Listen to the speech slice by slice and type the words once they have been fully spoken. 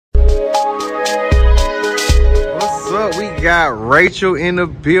up? We got Rachel in the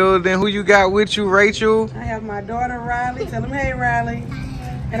building. Who you got with you, Rachel? I have my daughter, Riley. Tell him, hey, Riley.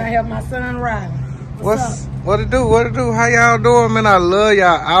 And I have my son, Riley. What's up? What it do? What it do? How y'all doing, man? I love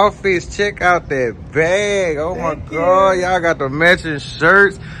y'all outfits. Check out that bag. Oh my God. Y'all got the matching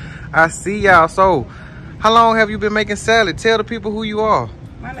shirts. I see y'all. So, how long have you been making salad? Tell the people who you are.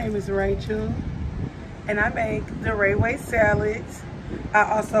 My name is Rachel, and I make the railway salads. I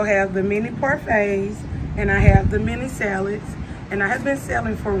also have the mini parfaits, and I have the mini salads, and I have been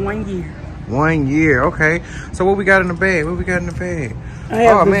selling for 1 year. 1 year, okay. So what we got in the bag? What we got in the bag?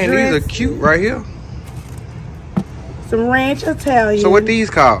 Oh man, these are cute right here. Some ranch Italian. So what these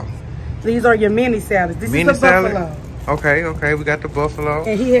called? These are your mini salads. This is the buffalo. Okay, okay, we got the buffalo.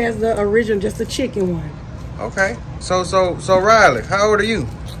 And he has the original, just the chicken one. Okay. So Riley, how old are you?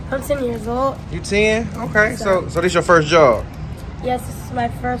 I'm 10 years old. You 10? Okay. So this your first job? Yes, this is my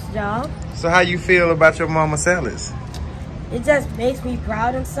first job. So how you feel about your mama salads? It just makes me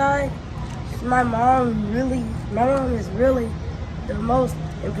proud inside. My mom is really the most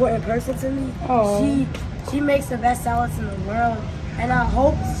important person to me. Oh. She makes the best salads in the world, and I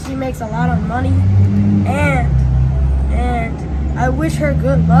hope she makes a lot of money. And I wish her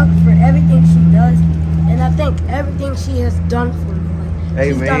good luck for everything she does, and I think everything she has done for me. Like,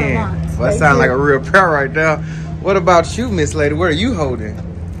 she's done a lot. Well, that sounds like a real prayer right there. What about you, Miss Lady? What are you holding?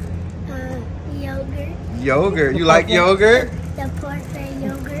 Yogurt. Yogurt. You like yogurt? The parfait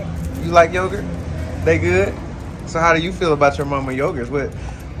yogurt. You like yogurt? They good? So how do you feel about your mama yogurts? What?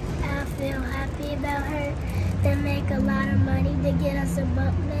 I feel happy about her. They make a lot of money to get us a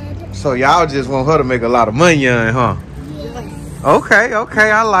bunk bed. So y'all just want her to make a lot of money, huh? Yes. Okay,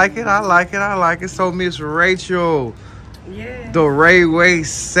 I like it. So Miss Rachel, the Railway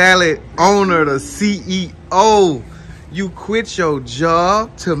Salad owner, the CEO, you quit your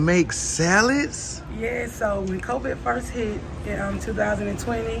job to make salads? Yeah, so when COVID first hit in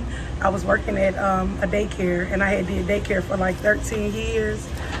 2020, I was working at a daycare, and I had did daycare for like 13 years.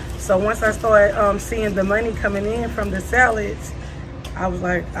 So once I started seeing the money coming in from the salads, I was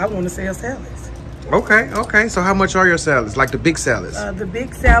like, I want to sell salads. Okay. So how much are your salads, like the big salads? The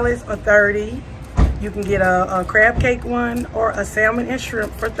big salads are 30. You can get a crab cake one or a salmon and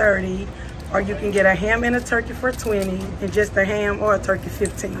shrimp for 30. Or you can get a ham and a turkey for 20, and just a ham or a turkey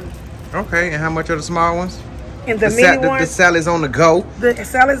 15. Okay, and how much are the small ones? And the mini ones, the salads on the go? The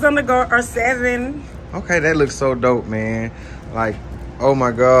salads on the go are 7. Okay, that looks so dope, man. Like, oh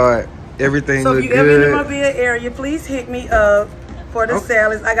my God, everything looks good. So if you ever in the Mobile area, please hit me up for the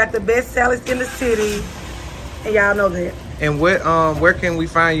salads. I got the best salads in the city, and y'all know that. And where can we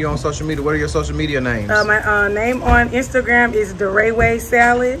find you on social media? What are your social media names? My name on Instagram is The Railway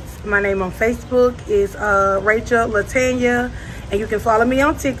Salads. My name on Facebook is Rachel Latanya. And you can follow me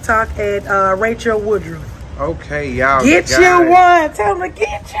on TikTok at Rachel Woodruff. Okay, y'all. Get you one. Tell them to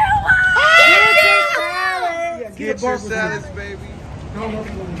get you one. Get your salads, baby.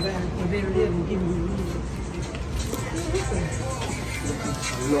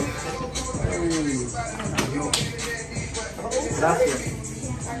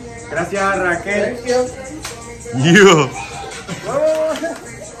 Gracias, Raquel. Yeah.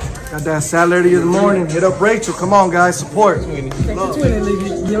 Got that salad of the morning. Hit up Rachel. Come on, guys. Support. Take the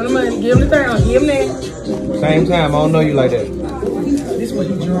 20, give him the money. Give him the 1,000. Give him that. Same time. I don't know you like that. This is what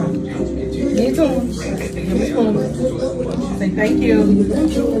he dropped. Give it to him. Give him a spoon. Say thank you. I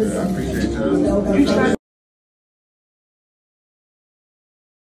appreciate you.